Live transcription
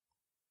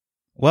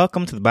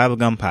Welcome to the Bible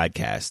Gum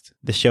Podcast,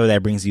 the show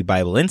that brings you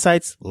Bible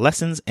insights,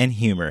 lessons, and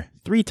humor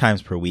 3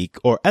 times per week,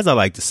 or as I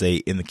like to say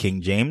in the King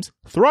James,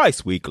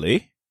 thrice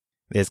weekly.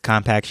 This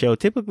compact show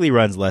typically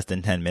runs less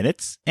than 10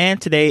 minutes,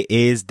 and today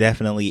is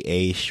definitely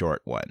a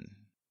short one.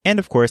 And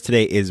of course,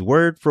 today is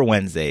Word for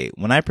Wednesday,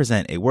 when I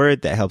present a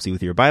word that helps you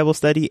with your Bible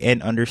study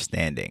and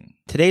understanding.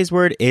 Today's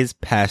word is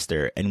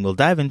pastor, and we'll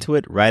dive into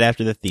it right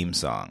after the theme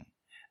song.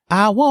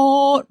 I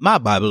want my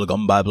Bible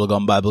gum, Bible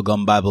gum, Bible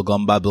gum, Bible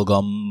gum, Bible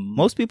gum.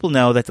 Most people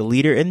know that the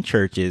leader in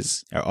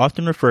churches are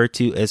often referred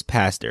to as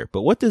pastor,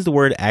 but what does the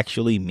word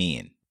actually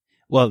mean?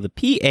 Well, the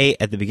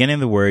PA at the beginning of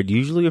the word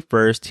usually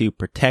refers to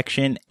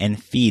protection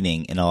and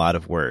feeding in a lot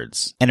of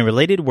words. And a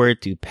related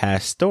word to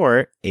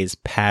pastor is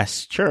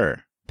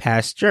pasture.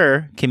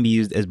 Pasture can be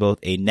used as both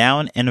a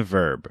noun and a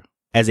verb.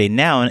 As a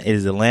noun, it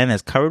is a land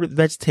that's covered with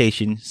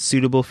vegetation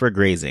suitable for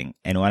grazing.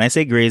 And when I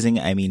say grazing,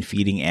 I mean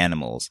feeding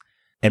animals.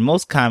 And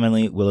most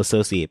commonly will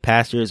associate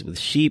pastures with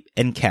sheep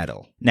and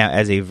cattle. Now,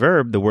 as a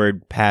verb, the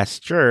word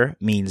pasture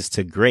means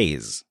to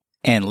graze.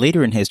 And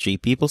later in history,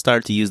 people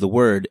started to use the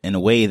word in a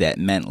way that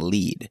meant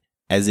lead,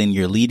 as in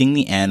you're leading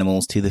the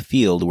animals to the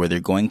field where they're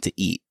going to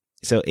eat.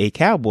 So a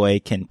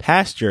cowboy can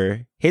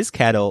pasture his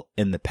cattle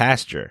in the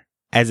pasture.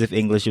 As if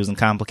English wasn't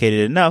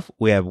complicated enough,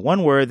 we have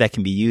one word that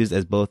can be used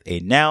as both a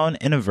noun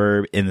and a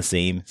verb in the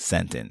same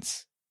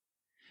sentence.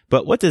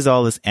 But what does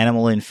all this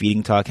animal and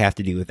feeding talk have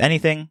to do with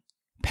anything?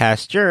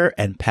 Pasture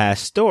and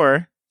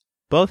pastor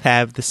both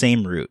have the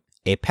same root.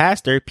 A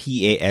pastor,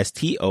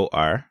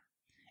 P-A-S-T-O-R,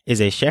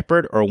 is a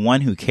shepherd or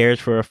one who cares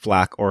for a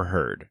flock or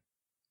herd.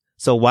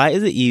 So why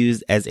is it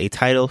used as a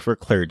title for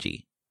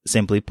clergy?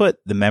 Simply put,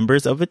 the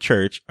members of a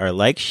church are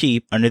like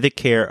sheep under the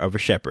care of a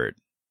shepherd.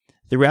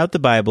 Throughout the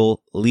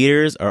Bible,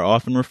 leaders are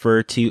often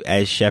referred to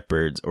as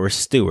shepherds or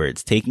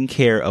stewards, taking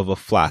care of a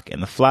flock,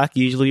 and the flock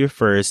usually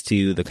refers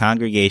to the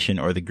congregation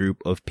or the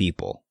group of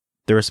people.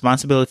 The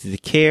responsibility to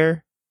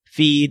care,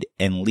 feed,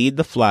 and lead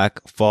the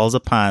flock falls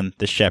upon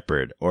the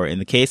shepherd, or in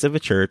the case of a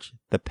church,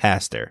 the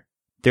pastor.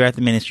 Throughout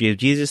the ministry of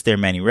Jesus, there are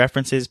many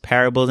references,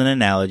 parables, and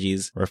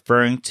analogies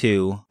referring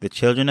to the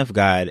children of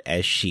God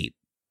as sheep.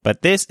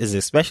 But this is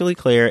especially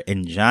clear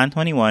in John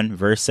 21,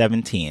 verse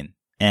 17.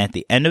 And at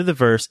the end of the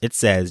verse, it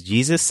says,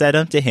 Jesus said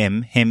unto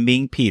him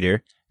being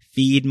Peter,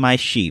 feed my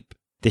sheep.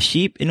 The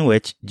sheep in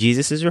which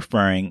Jesus is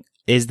referring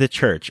is the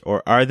church,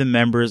 or are the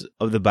members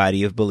of the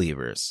body of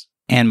believers.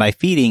 And by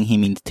feeding, he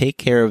means take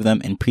care of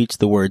them and preach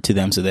the word to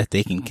them so that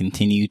they can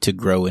continue to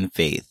grow in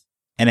faith.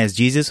 And as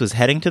Jesus was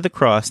heading to the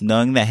cross,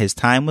 knowing that his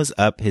time was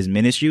up, his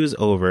ministry was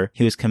over,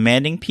 he was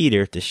commanding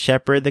Peter to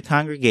shepherd the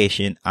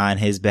congregation on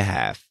his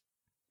behalf.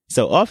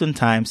 So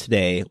oftentimes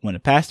today, when a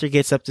pastor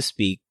gets up to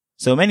speak,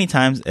 so many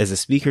times as a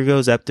speaker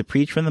goes up to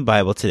preach from the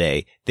Bible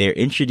today, they are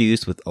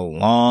introduced with a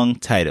long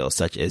title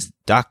such as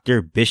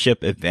Dr.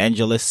 Bishop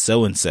Evangelist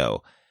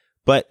so-and-so.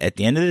 But at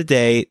the end of the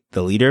day,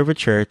 the leader of a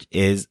church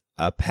is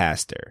a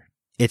pastor.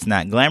 It's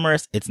not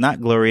glamorous, it's not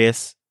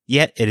glorious,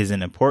 yet it is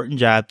an important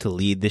job to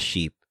lead the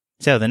sheep.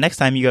 So the next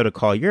time you go to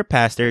call your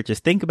pastor,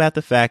 just think about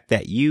the fact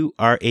that you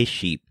are a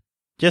sheep.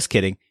 Just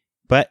kidding,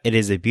 but it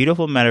is a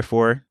beautiful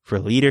metaphor for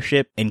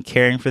leadership and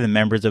caring for the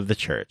members of the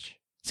church.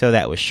 So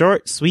that was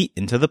short, sweet,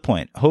 and to the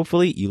point.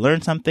 Hopefully you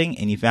learned something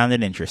and you found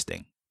it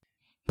interesting.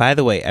 By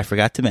the way, I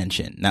forgot to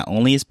mention, not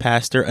only is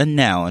pastor a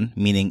noun,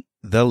 meaning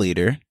the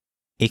leader,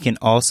 it can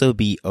also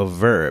be a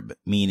verb,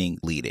 meaning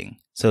leading.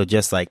 So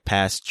just like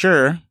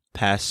pasture,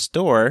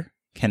 pastor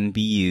can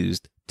be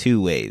used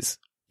 2 ways.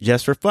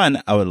 Just for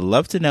fun, I would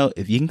love to know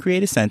if you can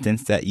create a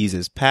sentence that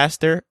uses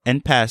pastor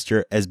and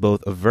pasture as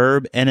both a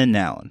verb and a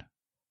noun.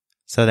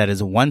 So that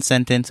is one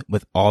sentence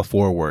with all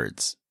 4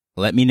 words.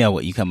 Let me know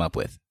what you come up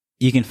with.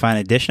 You can find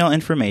additional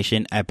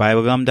information at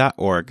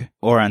BibleGum.org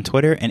or on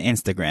Twitter and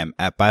Instagram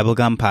at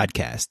BibleGum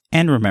Podcast.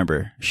 And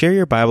remember, share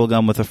your Bible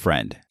Gum with a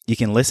friend. You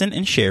can listen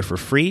and share for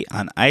free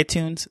on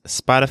iTunes,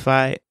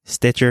 Spotify,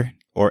 Stitcher,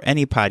 or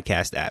any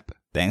podcast app.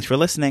 Thanks for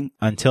listening.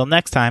 Until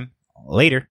next time, later.